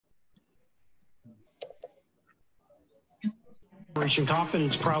Operation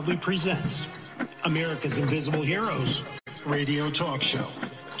Confidence proudly presents America's Invisible Heroes radio talk show.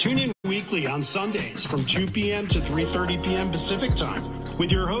 Tune in weekly on Sundays from 2 p.m. to 3:30 p.m. Pacific time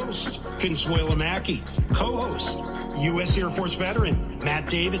with your host, Consuela Mackey, co-host, U.S. Air Force veteran Matt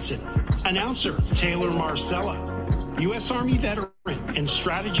Davidson, announcer Taylor Marcella, U.S. Army veteran and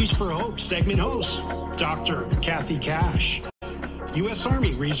Strategies for Hope segment host, Dr. Kathy Cash, U.S.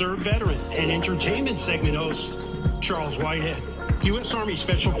 Army Reserve veteran and entertainment segment host, Charles Whitehead, U.S. Army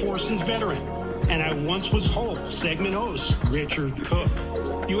Special Forces veteran and I Once Was Whole segment host, Richard Cook,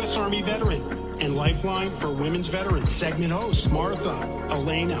 U.S. Army veteran and Lifeline for Women's Veterans segment host, Martha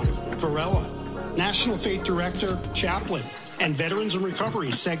Elena Varela, National Faith Director, Chaplain, and Veterans in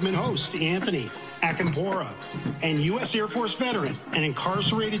Recovery segment host, Anthony Akampora, and U.S. Air Force veteran and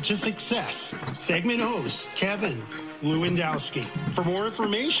Incarcerated to Success segment host, Kevin Lewandowski. For more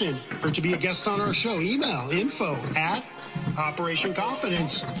information or to be a guest on our show, email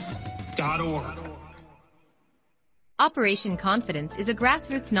info@operationconfidence.org. Operation Confidence is a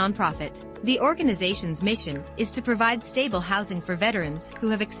grassroots nonprofit. The organization's mission is to provide stable housing for veterans who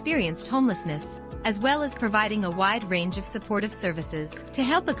have experienced homelessness, as well as providing a wide range of supportive services. To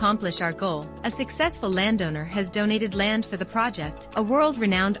help accomplish our goal, a successful landowner has donated land for the project, a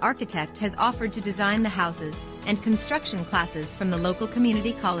world-renowned architect has offered to design the houses, and construction classes from the local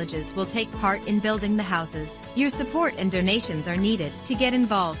community colleges will take part in building the houses. Your support and donations are needed. To get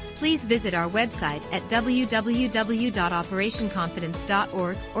involved, please visit our website at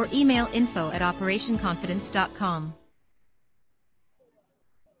www.operationconfidence.org or email info@operationconfidence.com.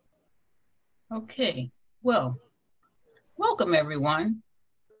 Okay, well, welcome everyone,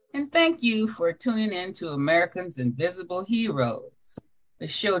 and thank you for tuning in to Americans Invisible Heroes, a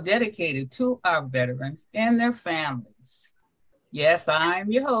show dedicated to our veterans and their families. Yes,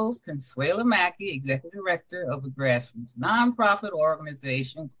 I'm your host, Consuela Mackey, Executive Director of a grassroots nonprofit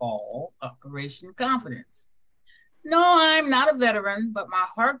organization called Operation Confidence. No, I'm not a veteran, but my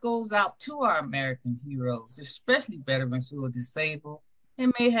heart goes out to our American heroes, especially veterans who are disabled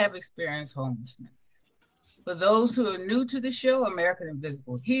and may have experienced homelessness. For those who are new to the show, American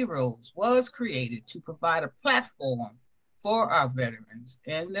Invisible Heroes was created to provide a platform for our veterans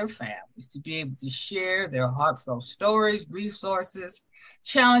and their families to be able to share their heartfelt stories, resources,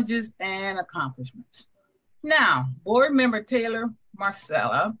 challenges, and accomplishments. Now, board member Taylor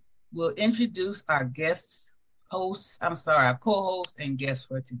Marcella will introduce our our co-hosts and guests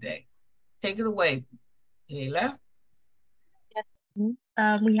for today. Take it away, Taylor.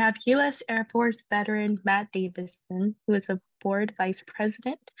 We have U.S. Air Force veteran Matt Davidson, who is a board vice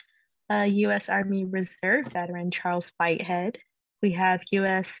president, U.S. Army Reserve veteran Charles Whitehead. We have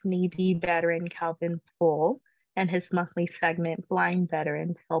U.S. Navy veteran Calvin Poole and his monthly segment, Blind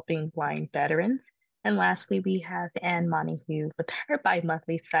Veterans Helping Blind Veterans. And lastly, we have Ann Montague with her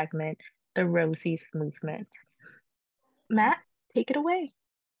bi-monthly segment, The Rosie's Movement. Matt, take it away.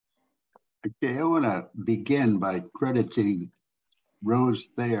 Okay, I want to begin by crediting Rose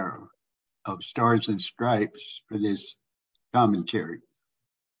Thayer of Stars and Stripes for this commentary.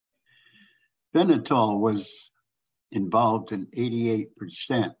 Fentanyl was involved in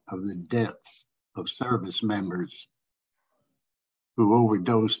 88% of the deaths of service members who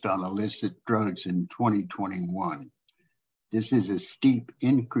overdosed on illicit drugs in 2021. This is a steep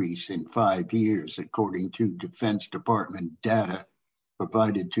increase in 5 years, according to Defense Department data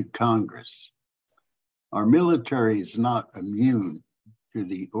provided to Congress. Our military is not immune to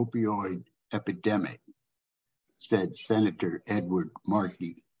the opioid epidemic, said Senator Edward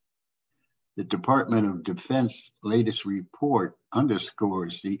Markey. The Department of Defense latest report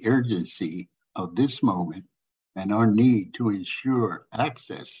underscores the urgency of this moment and our need to ensure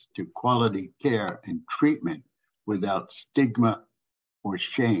access to quality care and treatment without stigma or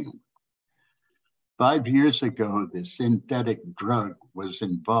shame. 5 years ago, the synthetic drug was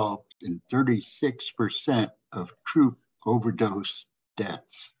involved in 36% of troop overdose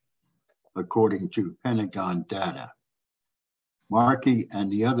deaths, according to Pentagon data. Markey and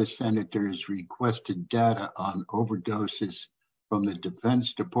the other senators requested data on overdoses from the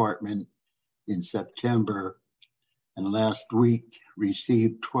Defense Department in September, and last week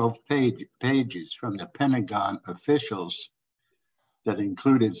received 12 pages from the Pentagon officials that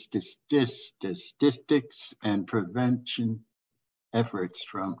included statistics and prevention efforts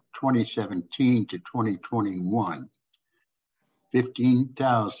from 2017 to 2021.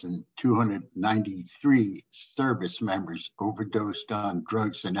 15,293 service members overdosed on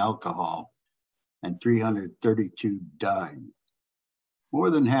drugs and alcohol, and 332 died. More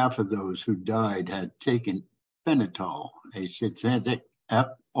than half of those who died had taken fentanyl, a synthetic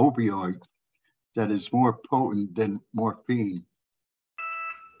opioid that is more potent than morphine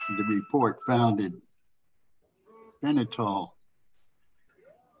the report founded fentanyl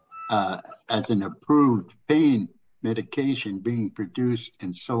as an approved pain medication being produced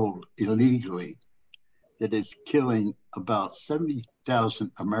and sold illegally that is killing about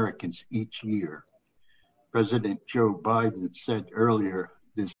 70,000 Americans each year. President Joe Biden said earlier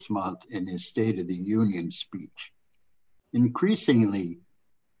this month in his State of the Union speech. Increasingly,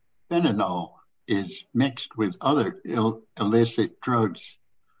 fentanyl is mixed with other illicit drugs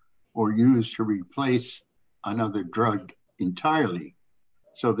or used to replace another drug entirely,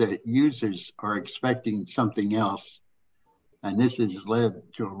 so that users are expecting something else. And this has led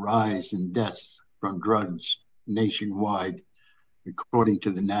to a rise in deaths from drugs nationwide, according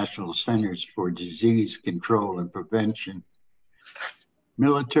to the National Centers for Disease Control and Prevention.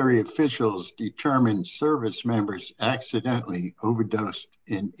 Military officials determined service members accidentally overdosed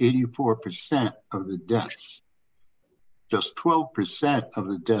in 84% of the deaths. Just 12% of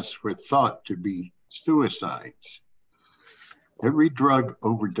the deaths were thought to be suicides. Every drug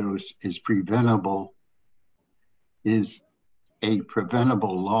overdose is a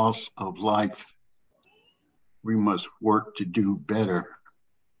preventable loss of life. We must work to do better.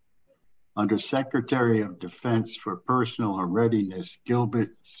 Under Secretary of Defense for Personnel and Readiness, Gilbert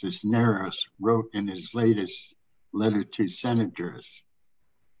Cisneros wrote in his latest letter to senators,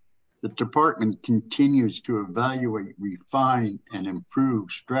 the department continues to evaluate, refine, and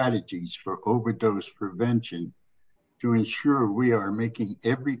improve strategies for overdose prevention to ensure we are making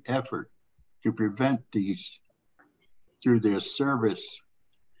every effort to prevent these through their service,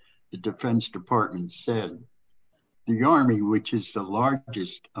 the Defense Department said. The Army, which is the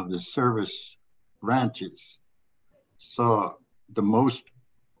largest of the service branches, saw the most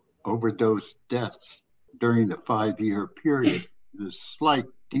overdose deaths during the 5-year period, the slight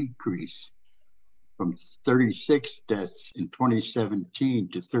decrease from 36 deaths in 2017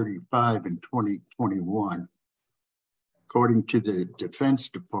 to 35 in 2021, according to the Defense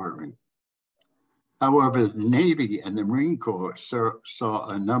Department. However, the Navy and the Marine Corps saw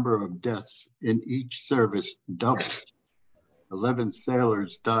a number of deaths in each service double. 11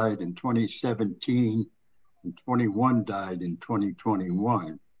 sailors died in 2017 and 21 died in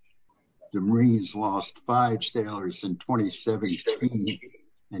 2021. The Marines lost 5 sailors in 2017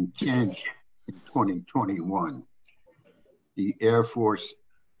 and 10 in 2021. The Air Force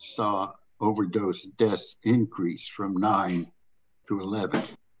saw overdose deaths increase from 9 to 11.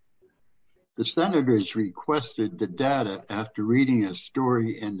 The senators requested the data after reading a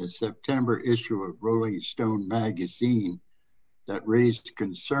story in the September issue of Rolling Stone magazine that raised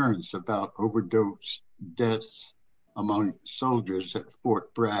concerns about overdose deaths among soldiers at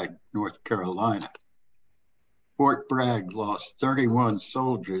Fort Bragg, North Carolina. Fort Bragg lost 31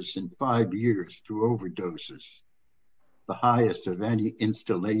 soldiers in 5 years to overdoses, the highest of any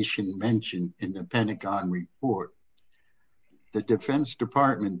installation mentioned in the Pentagon report. The Defense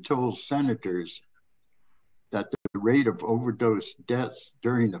Department told senators that the rate of overdose deaths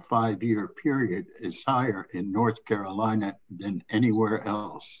during the 5-year period is higher in North Carolina than anywhere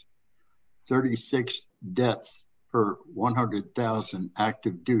else. 36 deaths per 100,000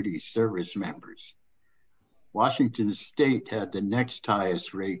 active duty service members. Washington State had the next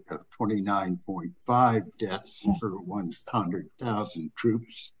highest rate of 29.5 deaths per 100,000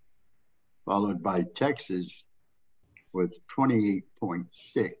 troops, followed by Texas with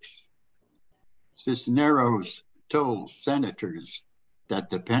 28.6. Cisneros told senators that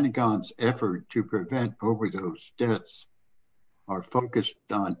the Pentagon's effort to prevent overdose deaths are focused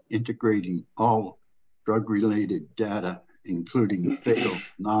on integrating all drug-related data, including fatal,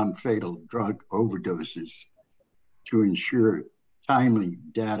 non-fatal drug overdoses, to ensure timely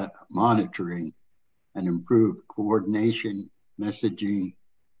data monitoring and improve coordination, messaging,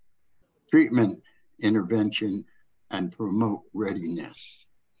 treatment, intervention, and promote readiness.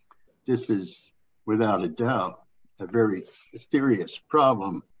 This is, without a doubt, a very serious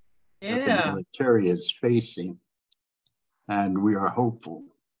problem that the military is facing, and we are hopeful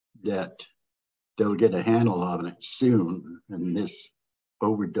that they'll get a handle on it soon, and this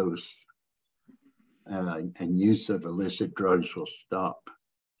overdose and use of illicit drugs will stop.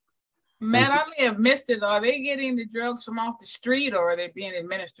 Matt, I may have missed it. Are they getting the drugs from off the street, or are they being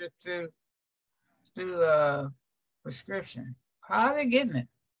administered through prescription? How are they getting it?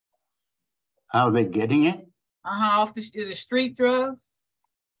 How are they getting it? Off is it street drugs?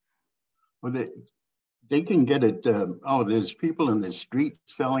 Well, they can get it. There's people in the street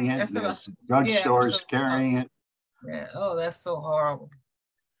selling it. There's drugstores carrying it. Yeah. Oh, that's so horrible.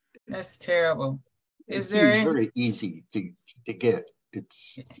 That's terrible. It's very easy to get.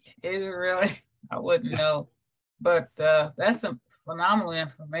 Is it really? I wouldn't know. But that's phenomenal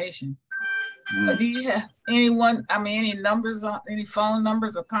information. Do you have any numbers, any phone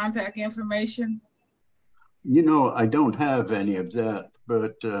numbers or contact information? You know, I don't have any of that,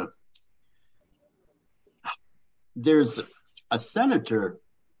 but there's a senator,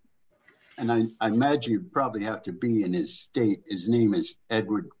 and I imagine you probably have to be in his state. His name is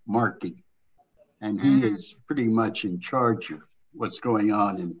Edward Markey, and he is pretty much in charge of what's going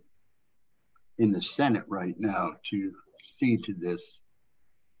on in the Senate right now to see to this.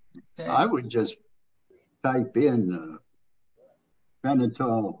 Okay. I would just type in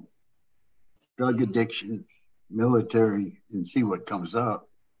Benetol, drug addiction, military, and see what comes up.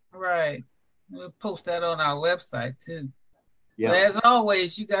 Right. We'll post that on our website too. Yeah. But as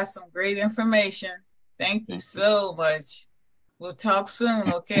always, you got some great information. Thank you so much. We'll talk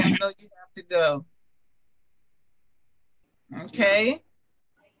soon, okay? I know you have to go. Okay?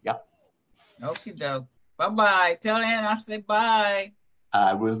 Yep. Okie doke. Bye-bye. Tell Ann I say bye.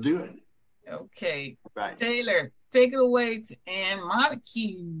 I will do it. Okay. Bye. Taylor, take it away to Ann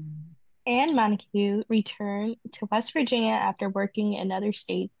Montague. Ann Montague returned to West Virginia after working in other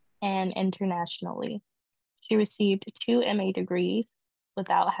states and internationally. She received 2 MA degrees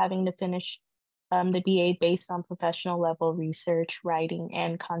without having to finish the BA based on professional level research, writing,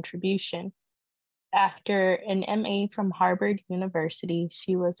 and contribution. After an MA from Harvard University,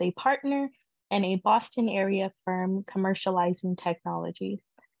 she was a partner in a Boston area firm commercializing technologies.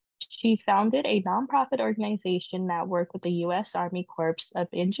 She founded a nonprofit organization that worked with the U.S. Army Corps of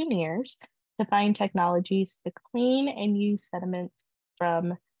Engineers to find technologies to clean and use sediments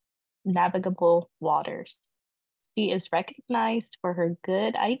from navigable waters. She is recognized for her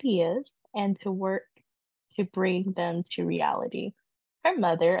good ideas and to work to bring them to reality. Her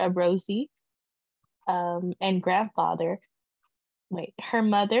mother, a Rosie, and grandfather, her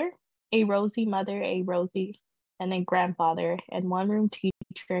mother, a Rosie mother, a Rosie, and a grandfather, and one-room teacher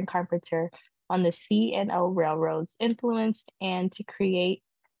and carpenter on the C&O railroads influenced and to create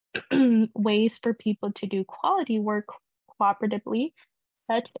ways for people to do quality work cooperatively,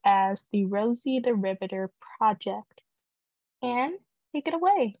 such as the Rosie the Riveter project. And take it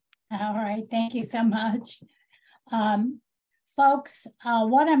away. All right, thank you so much. Folks,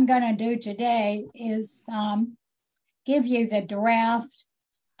 what I'm going to do today is give you the draft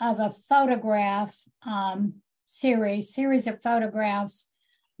of a photograph series of photographs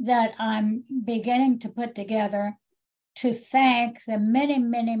that I'm beginning to put together to thank the many,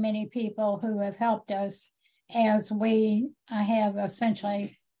 many, many people who have helped us as we have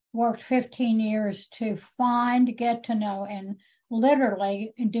essentially worked 15 years to find, get to know, and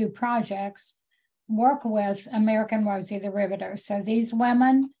literally do projects, work with American Rosie the Riveter. So these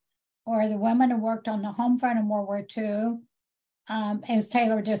women are the women who worked on the home front in World War II. As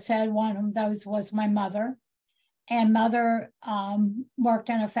Taylor just said, one of those was my mother. And mother worked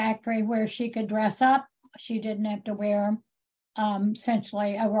in a factory where she could dress up. She didn't have to wear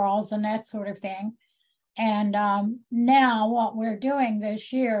essentially overalls and that sort of thing. And now what we're doing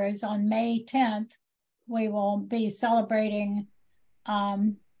this year is on May 10th, we will be celebrating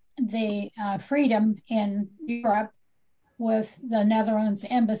the freedom in Europe with the Netherlands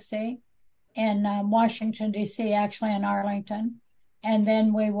Embassy in Washington, D.C., actually in Arlington. And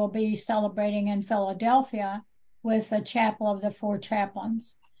then we will be celebrating in Philadelphia with the Chapel of the Four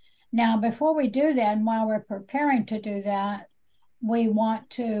Chaplains. Now, before we do that, and while we're preparing to do that, we want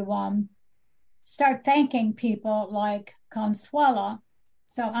to start thanking people like Consuela.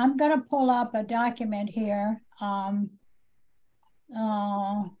 So I'm going to pull up a document here. Can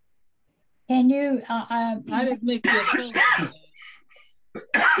you? I didn't make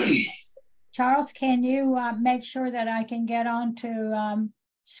you Charles, can you make sure that I can get onto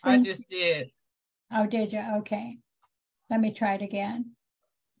screen? I just did. Oh, did you? Okay. Let me try it again.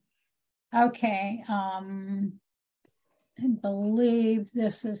 Okay. I believe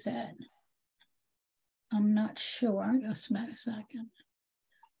this is it. I'm not sure. Just a second.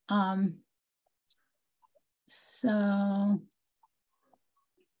 So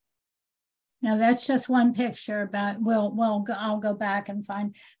now that's just one picture, but I'll go back and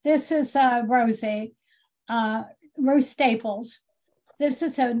find. This is Rosie, Ruth Staples. This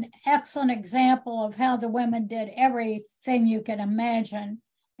is an excellent example of how the women did everything you can imagine.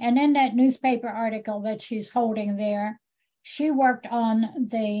 And in that newspaper article that she's holding there, she worked on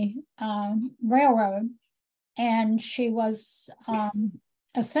the railroad, and she was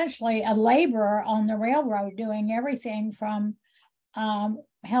essentially a laborer on the railroad, doing everything from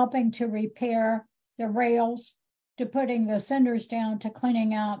helping to repair the rails, to putting the cinders down, to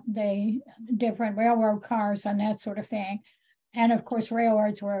cleaning out the different railroad cars and that sort of thing. And of course,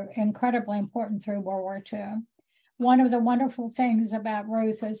 railroads were incredibly important through World War II. one of the wonderful things about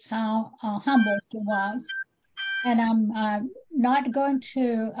Ruth is how humble she was. And I'm not going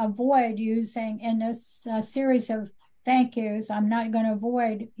to avoid using in this series of thank yous, I'm not going to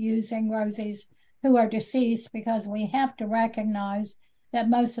avoid using Rosies who are deceased, because we have to recognize that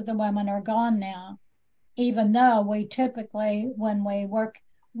most of the women are gone now, even though we typically, when we work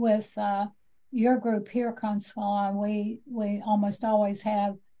with your group here, Consuela, we almost always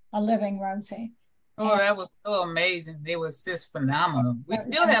have a living Rosie. Oh, that was so amazing. They was just phenomenal. We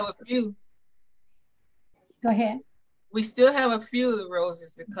still have a few. Go ahead. We still have a few of the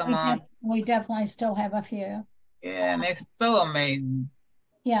Roses that come on. We definitely still have a few. Yeah, and they're so amazing.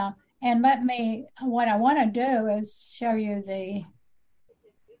 Yeah, and what I want to do is show you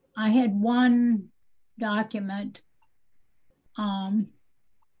I had one document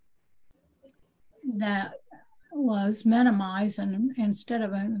that was minimized, and instead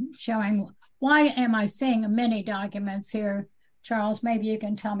of showing, why am I seeing many documents here, Charles? Maybe you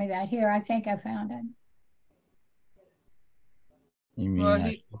can tell me that here. I think I found it. You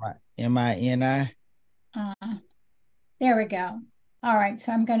mean MINI? There we go. All right,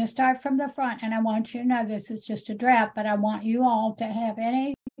 so I'm going to start from the front, and I want you to know this is just a draft, but I want you all to have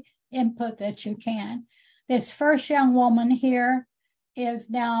any input that you can. This first young woman here is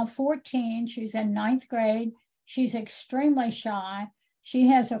now 14. She's in 9th grade. She's extremely shy. She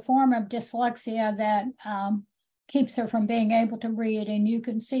has a form of dyslexia that keeps her from being able to read, and you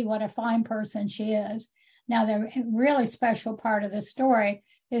can see what a fine person she is. Now, the really special part of the story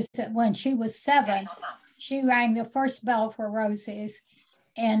is that when she was 7, she rang the first bell for Rosie's,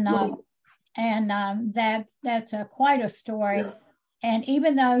 and that's quite a story. And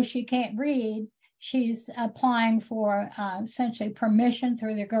even though she can't read, she's applying for essentially permission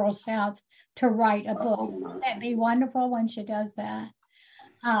through the Girl Scouts to write a book. Wouldn't that be wonderful when she does that?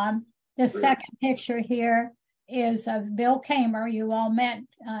 The second picture here is of Bill Kamer. You all met,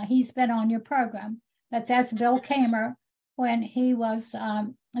 he's been on your program, but that's Bill Kamer when he was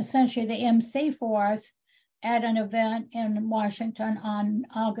essentially the MC for us at an event in Washington on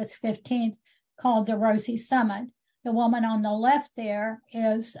August 15th called the Rosie Summit. The woman on the left there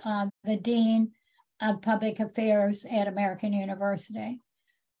is the Dean of Public Affairs at American University.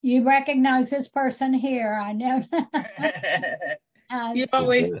 You recognize this person here, I know. You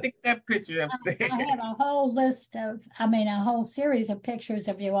always stick that picture up there. I have a whole list of, a whole series of pictures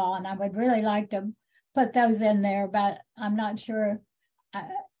of you all, and I would really like to put those in there, but I'm not sure.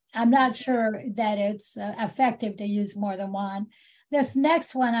 I'm not sure that it's effective to use more than one. This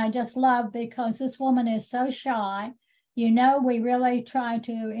next one I just love because this woman is so shy. You know, we really try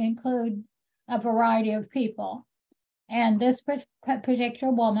to include a variety of people. And this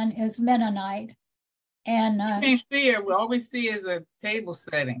particular woman is Mennonite. And you can't see her. We always see her as a table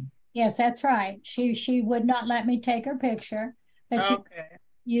setting. Yes, that's right. She would not let me take her picture. But okay.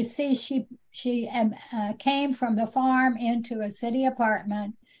 You see, she came from the farm into a city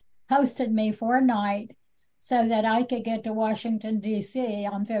apartment, hosted me for a night so that I could get to Washington, D.C.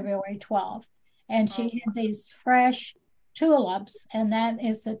 on February 12th. And she had these fresh tulips, and that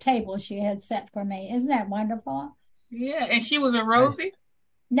is the table she had set for me. Isn't that wonderful? Yeah, and she was a Rosie?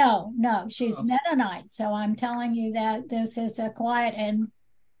 No, she's Mennonite. So I'm telling you that this is a quiet and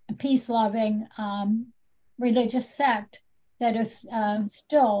peace-loving religious sect that is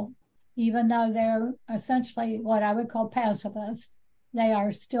still, even though they're essentially what I would call pacifists, they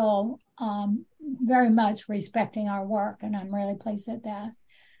are still very much respecting our work, and I'm really pleased at that.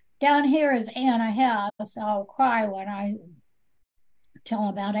 Down here is Anna Hess. I'll cry when I tell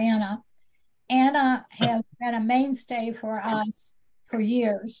about Anna. Anna has been a mainstay for us for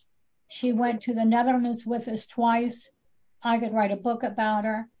years. She went to the Netherlands with us twice. I could write a book about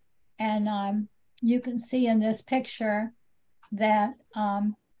her. And you can see in this picture that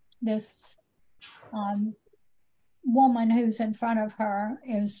this woman who's in front of her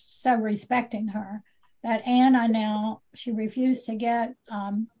is so respecting her that Anna now, she refused to get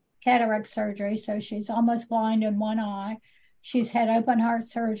cataract surgery, so she's almost blind in one eye. She's had open heart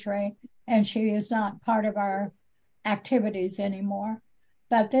surgery, and she is not part of our activities anymore.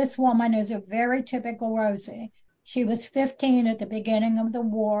 But this woman is a very typical Rosie. She was 15 at the beginning of the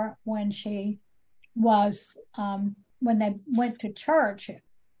war when she was, when they went to church,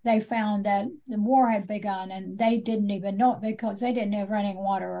 they found that the war had begun, and they didn't even know it because they didn't have running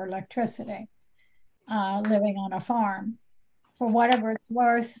water or electricity, living on a farm. For whatever it's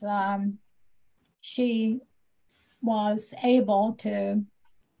worth, she was able to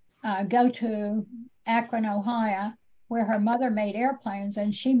go to Akron, Ohio, where her mother made airplanes,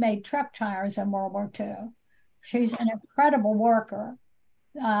 and she made truck tires in World War II. She's an incredible worker,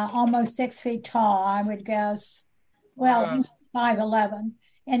 almost 6 feet tall, I would guess Well, he's 5'11".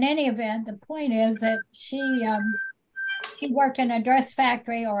 In any event, the point is that she worked in a dress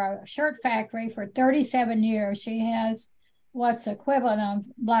factory or a shirt factory for 37 years. She has what's equivalent of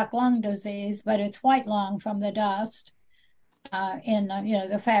black lung disease, but it's white lung from the dust in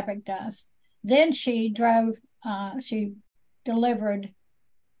the fabric dust. Then she delivered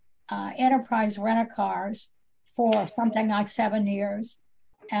enterprise rent-a-cars for something like 7 years.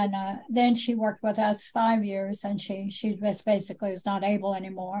 And then she worked with us 5 years, and she just basically is not able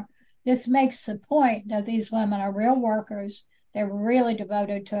anymore. This makes the point that these women are real workers. They're really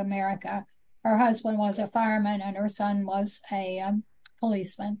devoted to America. Her husband was a fireman and her son was a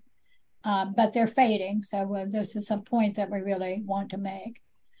policeman, but they're fading. So this is a point that we really want to make.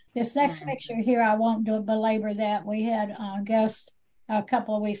 This next picture here, I won't belabor that. We had a guest a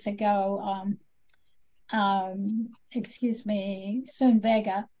couple of weeks ago, Soon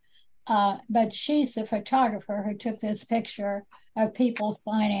Vega, but she's the photographer who took this picture of people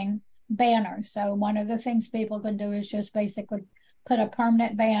signing banners. So one of the things people can do is just basically put a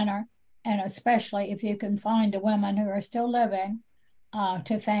permanent banner, and especially if you can find the women who are still living,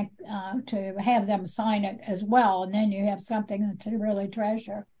 to have them sign it as well, and then you have something to really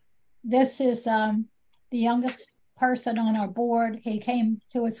treasure. This is the youngest person on our board. He came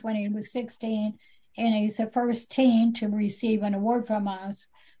to us when he was 16, and he's the first teen to receive an award from us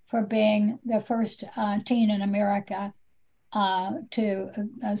for being the first teen in America to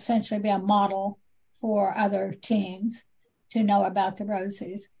essentially be a model for other teens to know about the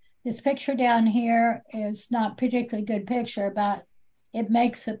Rosies. This picture down here is not a particularly good picture, but it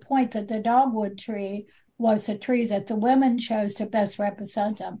makes the point that the dogwood tree was a tree that the women chose to best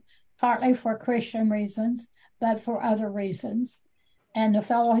represent them, partly for Christian reasons, but for other reasons. And the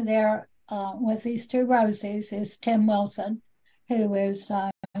fellow there with these two Rosies is Tim Wilson, who is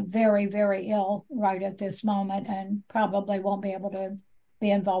very, very ill right at this moment and probably won't be able to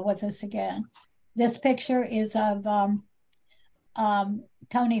be involved with us again. This picture is of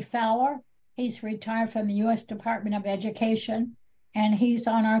Tony Fowler. He's retired from the U.S. Department of Education, and he's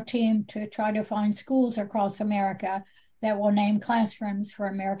on our team to try to find schools across America that will name classrooms for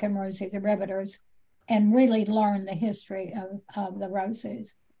American Rosie the Riveters and really learn the history of the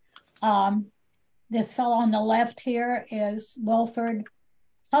Rosies. This fellow on the left here is Wilford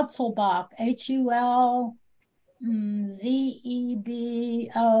Hutzelbach, Hulzebosch.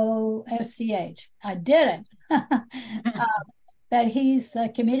 I did it. But he's the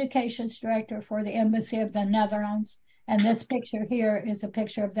communications director for the Embassy of the Netherlands. And this picture here is a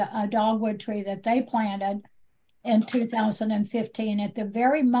picture of a dogwood tree that they planted in 2015. At the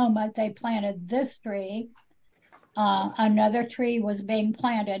very moment they planted this tree, another tree was being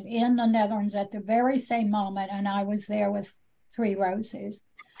planted in the Netherlands at the very same moment, and I was there with 3 Rosies.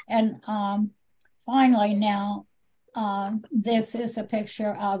 And finally now, this is a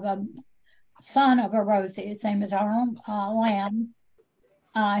picture of a son of a Rosie. His name is Arnold Lamb.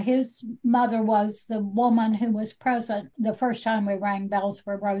 His mother was the woman who was present the first time we rang bells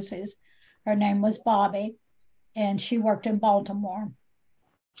for Rosies. Her name was Bobby, and she worked in Baltimore.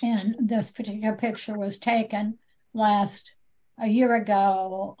 And this particular picture was taken a year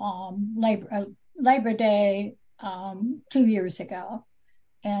ago, Labor Day, 2 years ago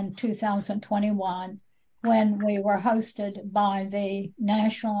in 2021, when we were hosted by the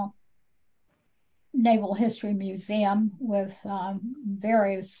National Naval History Museum with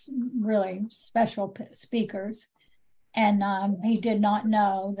various really special speakers. And he did not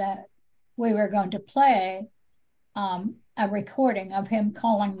know that we were going to play a recording of him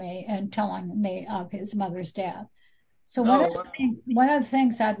calling me and telling me of his mother's death. So one of the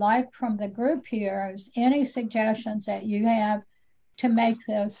things I'd like from the group here is any suggestions that you have to make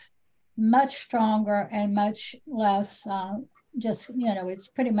this much stronger and much less it's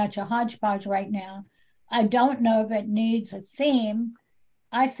pretty much a hodgepodge right now. I don't know if it needs a theme.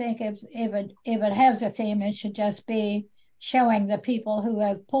 I think if it has a theme, it should just be showing the people who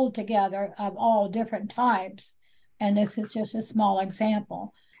have pulled together of all different types. And this is just a small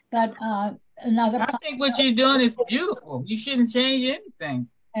example. But I think what you're doing is beautiful. You shouldn't change anything.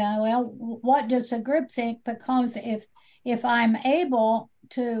 Well, what does the group think? Because if I'm able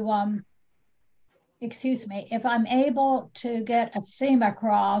to if I'm able to get a theme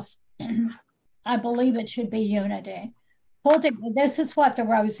across, I believe it should be unity. This is what the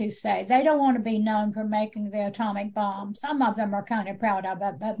Rosies say. They don't want to be known for making the atomic bomb. Some of them are kind of proud of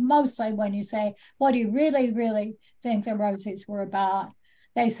it, but mostly when you say, what do you really, really think the Rosies were about?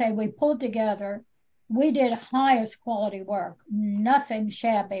 They say, we pulled together. We did highest quality work. Nothing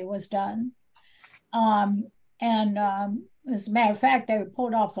shabby was done. As a matter of fact, they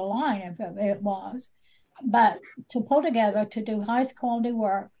pulled off the line if it was. but to pull together to do highest quality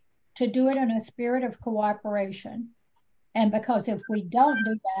work, to do it in a spirit of cooperation. And because if we don't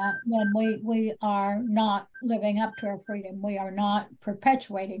do that, then we are not living up to our freedom. We are not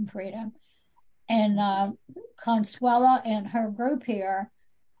perpetuating freedom. And Consuela and her group here,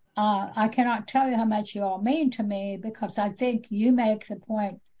 I cannot tell you how much you all mean to me, because I think you make the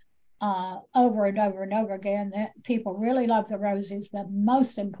point over and over and over again that people really love the Rosies, but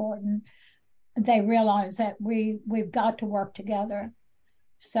most important, they realize that we've got to work together.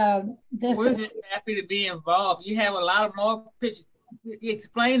 So we're just happy to be involved. You have a lot of more pictures.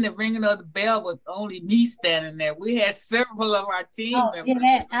 Explain the ringing of the bell with only me standing there. We had several of our team members.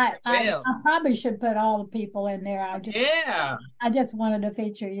 Yeah, I probably should put all the people in there. I just wanted to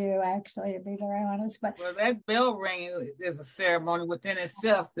feature you, actually, to be very honest. But well, that bell ringing is a ceremony within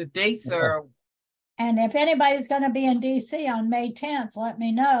itself. The dates are. And if anybody's going to be in DC on May 10th, let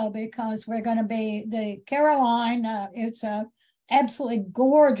me know, because we're going to be the Caroline. It's a absolutely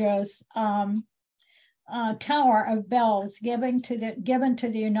gorgeous tower of bells given to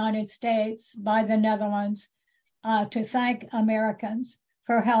the United States by the Netherlands to thank Americans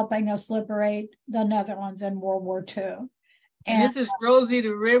for helping us liberate the Netherlands in World War II. And this is Rosie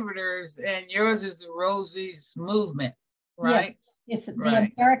the Riveters, and yours is the Rosie's movement, right? Yeah, it's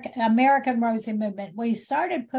the American Rosie movement. We started